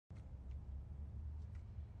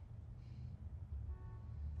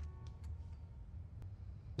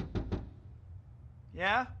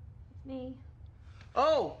Yeah? It's me.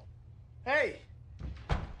 Oh! Hey!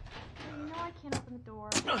 You know I can't open the door.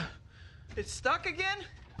 It's stuck again?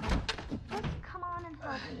 Just come on and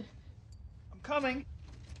help me. I'm coming.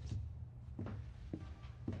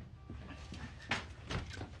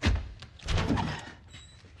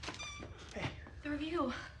 Hey. The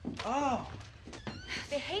review. Oh.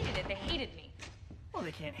 They hated it. They hated me. Well,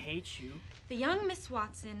 they can't hate you. The young Miss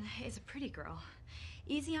Watson is a pretty girl.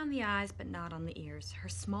 Easy on the eyes, but not on the ears. Her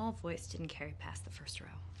small voice didn't carry past the first row.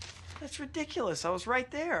 That's ridiculous. I was right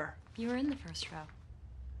there. You were in the first row.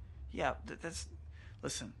 Yeah, that's...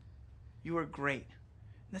 Listen, you were great.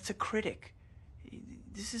 That's a critic.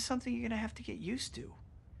 This is something you're gonna have to get used to.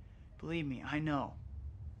 Believe me, I know.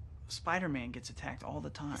 Spider-Man gets attacked all the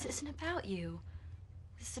time. This isn't about you.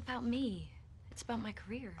 This is about me. It's about my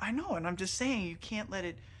career. I know, and I'm just saying you can't let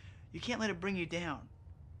it bring you down.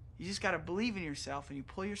 You just gotta believe in yourself, and you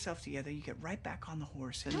pull yourself together, you get right back on the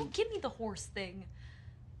horse, and... Don't give me the horse thing.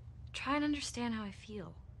 Try and understand how I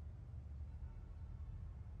feel.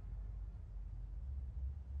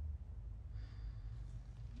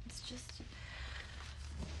 It's just...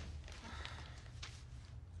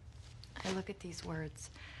 I look at these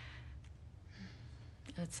words,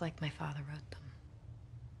 and it's like my father wrote them.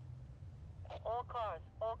 All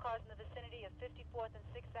cars in the vicinity of 54th and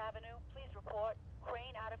 6th Avenue, please report.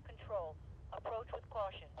 Crane out of control. Approach with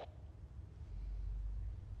caution.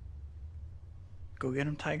 Go get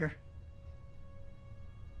him, Tiger.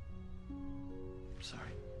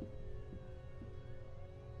 Sorry.